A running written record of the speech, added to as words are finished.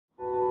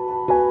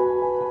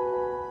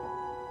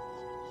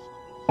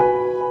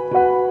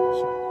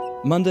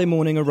Monday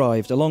morning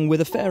arrived along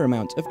with a fair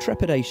amount of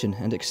trepidation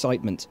and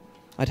excitement.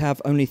 I'd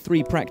have only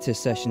 3 practice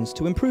sessions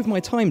to improve my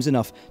times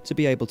enough to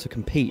be able to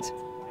compete,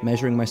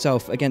 measuring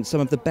myself against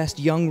some of the best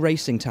young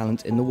racing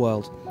talent in the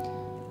world.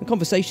 The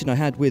conversation I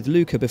had with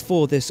Luca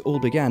before this all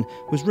began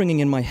was ringing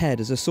in my head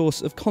as a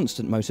source of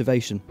constant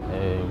motivation.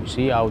 We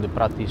see how the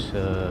practice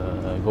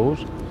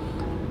goes,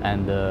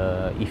 and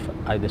if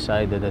I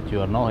decide that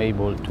you are not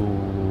able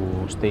to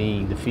stay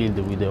in the field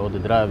with the other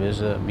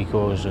drivers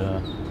because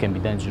it can be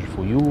dangerous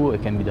for you,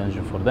 it can be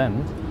dangerous for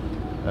them,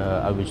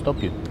 I will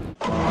stop you.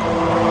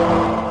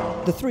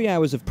 The 3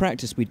 hours of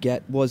practice we'd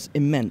get was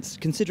immense,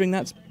 considering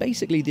that's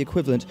basically the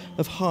equivalent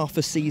of half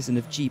a season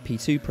of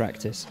GP2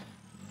 practice.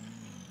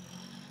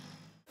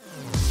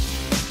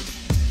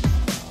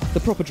 The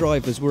proper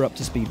drivers were up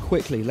to speed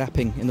quickly,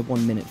 lapping in the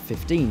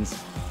 1:15s.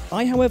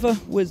 I, however,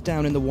 was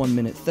down in the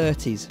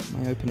 1:30s,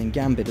 my opening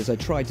gambit as I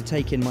tried to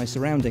take in my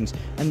surroundings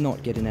and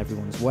not get in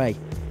everyone's way.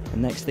 The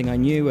next thing I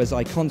knew, as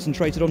I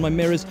concentrated on my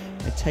mirrors,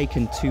 I'd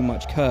taken too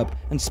much curb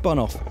and spun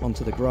off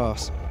onto the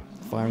grass.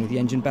 Firing the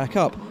engine back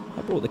up,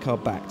 I brought the car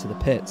back to the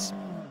pits.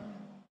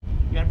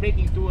 You are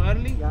braking too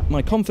early?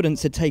 My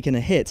confidence had taken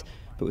a hit,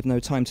 but with no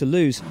time to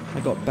lose, I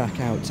got back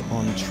out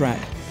on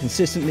track,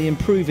 consistently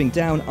improving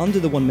down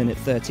under the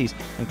 1:30s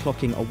and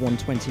clocking a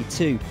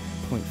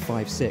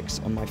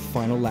 1:22.56 on my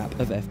final lap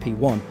of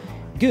FP1.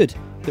 Good,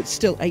 but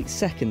still 8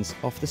 seconds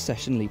off the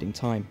session leading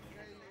time.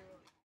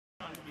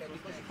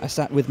 I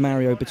sat with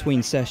Mario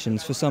between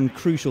sessions for some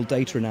crucial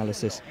data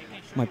analysis.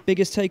 My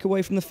biggest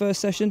takeaway from the first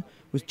session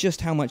was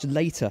just how much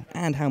later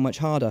and how much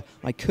harder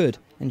I could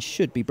and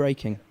should be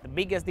braking. The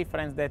biggest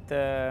difference that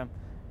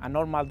a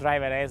normal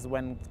driver has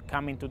when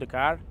coming to the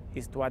car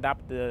is to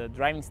adapt the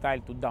driving style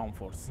to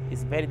downforce.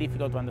 It's very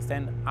difficult to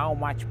understand how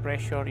much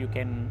pressure you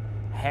can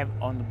have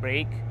on the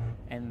brake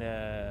and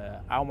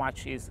how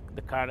much is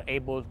the car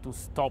able to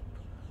stop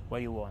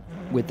where you want.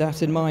 With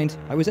that in mind,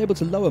 I was able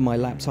to lower my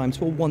lap time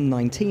to a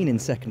 1:19 in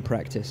second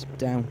practice,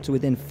 down to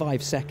within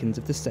 5 seconds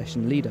of the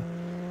session leader.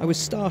 I was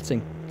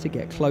starting to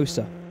get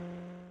closer.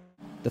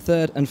 The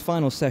third and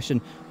final session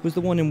was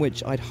the one in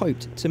which I'd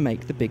hoped to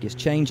make the biggest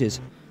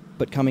changes.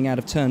 But coming out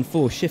of turn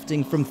 4,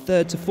 shifting from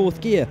 3rd to 4th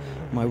gear,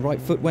 my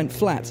right foot went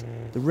flat,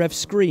 the rev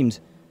screamed,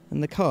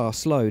 and the car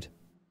slowed.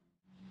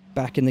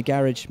 Back in the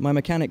garage, my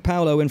mechanic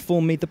Paolo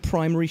informed me the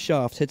primary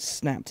shaft had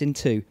snapped in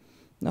 2.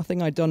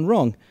 Nothing I'd done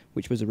wrong,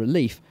 which was a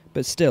relief,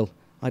 but still,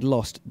 I'd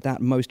lost that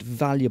most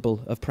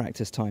valuable of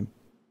practice time.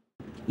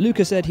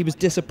 Luca said he was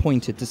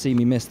disappointed to see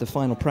me miss the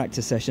final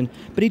practice session,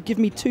 but he'd give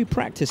me 2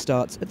 practice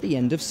starts at the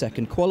end of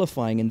second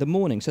qualifying in the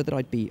morning so that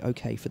I'd be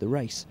okay for the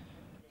race.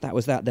 That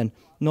was that then,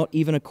 not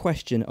even a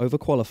question over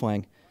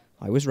qualifying.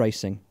 I was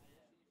racing.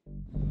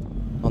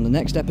 On the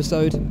next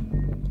episode,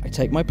 I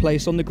take my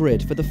place on the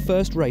grid for the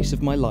first race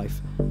of my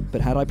life.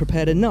 But had I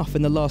prepared enough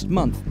in the last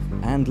month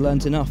and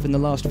learnt enough in the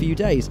last few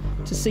days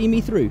to see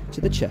me through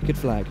to the checkered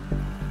flag?